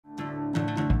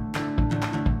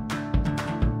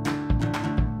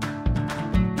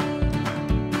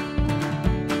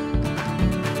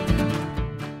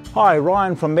Hi,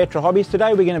 Ryan from Metro Hobbies.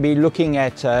 Today we're going to be looking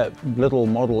at little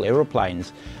model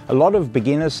aeroplanes. A lot of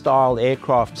beginner style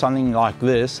aircraft, something like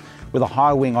this, with a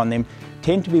high wing on them,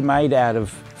 tend to be made out of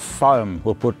foam,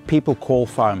 or what people call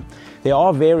foam. There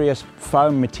are various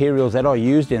foam materials that are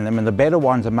used in them, and the better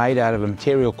ones are made out of a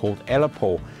material called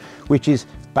Elipore, which is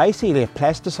basically a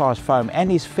plasticized foam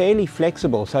and is fairly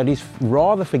flexible, so it is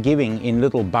rather forgiving in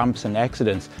little bumps and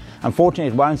accidents.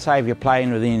 Unfortunately, it won't save your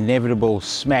plane with the inevitable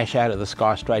smash out of the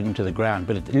sky straight into the ground,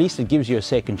 but at least it gives you a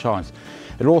second chance.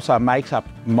 It also makes up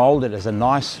molded as a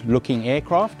nice looking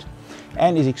aircraft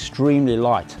and is extremely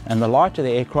light, and the lighter the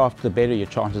aircraft, the better your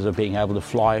chances of being able to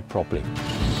fly it properly.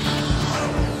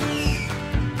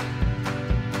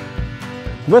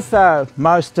 With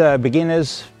most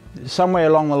beginners, somewhere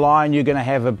along the line you're going to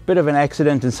have a bit of an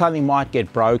accident and something might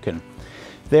get broken.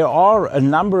 There are a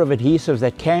number of adhesives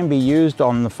that can be used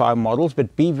on the foam models,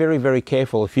 but be very, very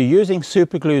careful. If you're using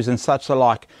super glues and such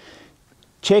alike,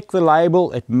 check the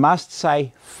label. It must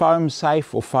say foam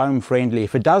safe or foam friendly.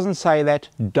 If it doesn't say that,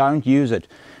 don't use it,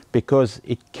 because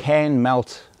it can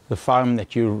melt the foam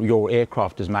that your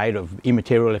aircraft is made of,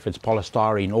 immaterial if it's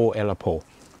polystyrene or Elipore.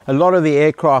 A lot of the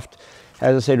aircraft,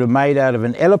 as I said, were made out of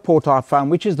an Elipore type foam,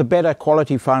 which is the better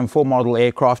quality foam for model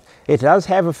aircraft. It does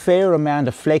have a fair amount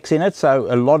of flex in it, so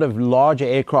a lot of larger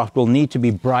aircraft will need to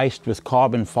be braced with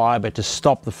carbon fibre to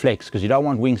stop the flex, because you don't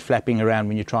want wings flapping around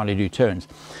when you're trying to do turns.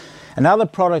 Another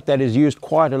product that is used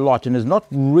quite a lot and is not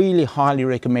really highly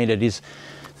recommended is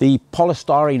the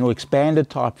polystyrene or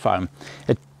expanded type foam.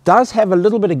 It does have a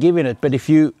little bit of give in it, but if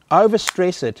you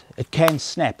overstress it, it can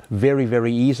snap very,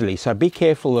 very easily. So be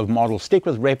careful of models. Stick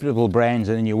with reputable brands,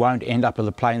 and then you won't end up with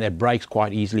a plane that breaks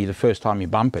quite easily the first time you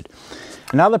bump it.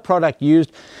 Another product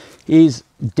used is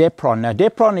Depron. Now,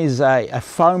 Depron is a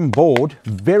foam board,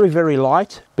 very, very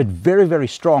light, but very, very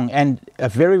strong, and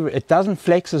it doesn't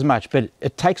flex as much, but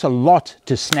it takes a lot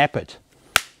to snap it.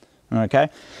 Okay,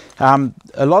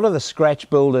 a lot of the scratch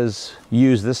builders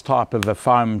use this type of a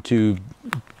foam to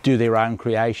do their own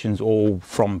creations, or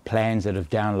from plans that have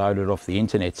downloaded off the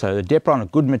internet. So the Depron, a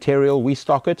good material, we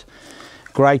stock it,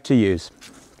 great to use.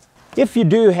 If you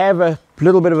do have a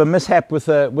little bit of a mishap with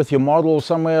your model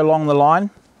somewhere along the line,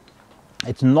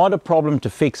 it's not a problem to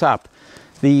fix up.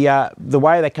 The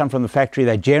way they come from the factory,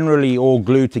 they generally all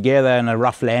glue together, and a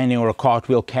rough landing or a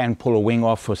cartwheel can pull a wing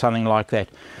off or something like that.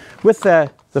 With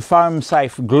the foam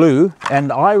safe glue,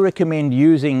 and I recommend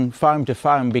using foam to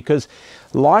foam, because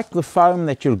like the foam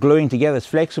that you're gluing together is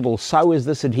flexible, so is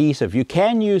this adhesive. You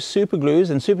can use super glues,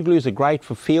 and super glues are great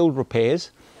for field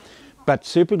repairs, but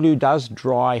super glue does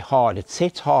dry hard, it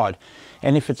sets hard,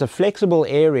 and if it's a flexible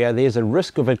area, there's a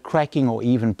risk of it cracking or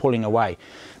even pulling away.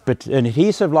 But an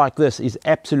adhesive like this is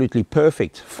absolutely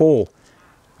perfect for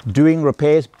doing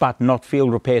repairs, but not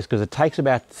field repairs, because it takes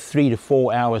about 3 to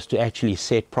 4 hours to actually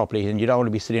set properly, and you don't want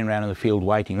to be sitting around in the field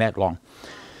waiting that long.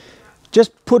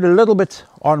 Just put a little bit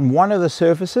on one of the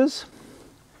surfaces,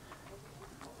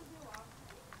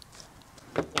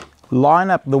 line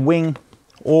up the wing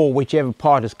or whichever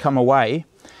part has come away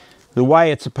the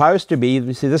way it's supposed to be.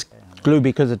 You see, this glue,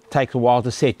 because it takes a while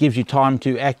to set, gives you time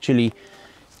to actually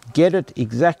get it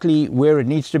exactly where it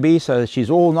needs to be, so that she's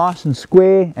all nice and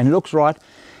square and looks right.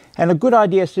 And a good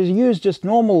idea is to use just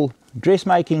normal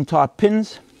dressmaking type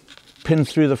pins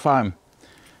through the foam,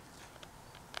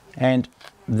 and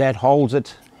that holds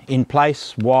it in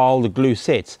place while the glue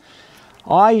sets.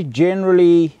 I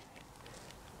generally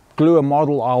glue a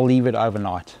model, I'll leave it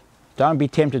overnight. Don't be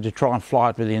tempted to try and fly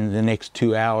it within the next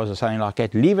 2 hours or something like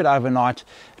that. Leave it overnight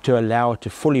to allow it to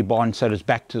fully bond, so it's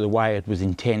back to the way it was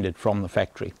intended from the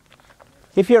factory.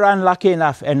 If you're unlucky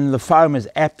enough and the foam is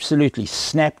absolutely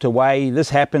snapped away, this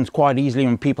happens quite easily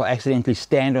when people accidentally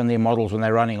stand on their models when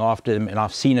they're running after them, and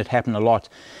I've seen it happen a lot.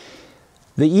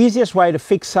 The easiest way to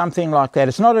fix something like that,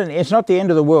 it's not the end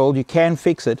of the world, you can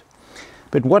fix it,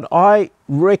 but what I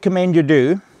recommend you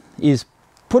do is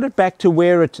put it back to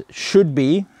where it should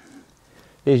be.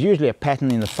 There's usually a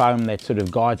pattern in the foam that sort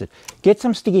of guides it. Get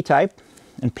some sticky tape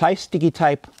and place sticky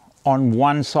tape on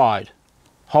one side,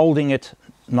 holding it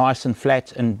nice and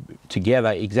flat and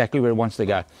together exactly where it wants to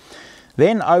go.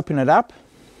 Then open it up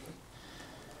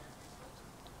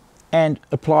and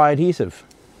apply adhesive.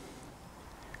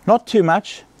 Not too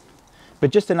much,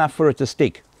 but just enough for it to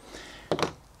stick.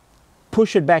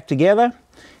 Push it back together,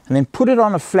 and then put it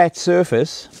on a flat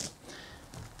surface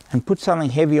and put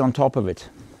something heavy on top of it.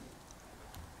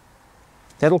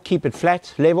 That'll keep it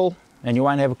flat, level, and you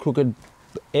won't have a crooked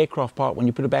aircraft part when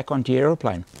you put it back onto your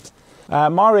aeroplane.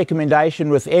 My recommendation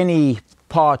with any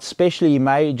parts, especially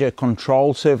major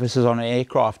control surfaces on an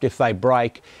aircraft, if they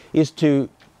break, is to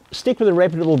stick with a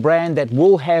reputable brand that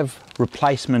will have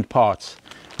replacement parts.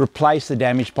 Replace the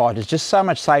damaged part. It's just so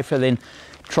much safer than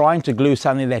trying to glue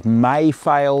something that may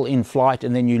fail in flight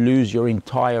and then you lose your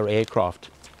entire aircraft.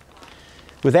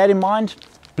 With that in mind,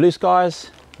 blue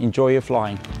skies, enjoy your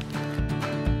flying.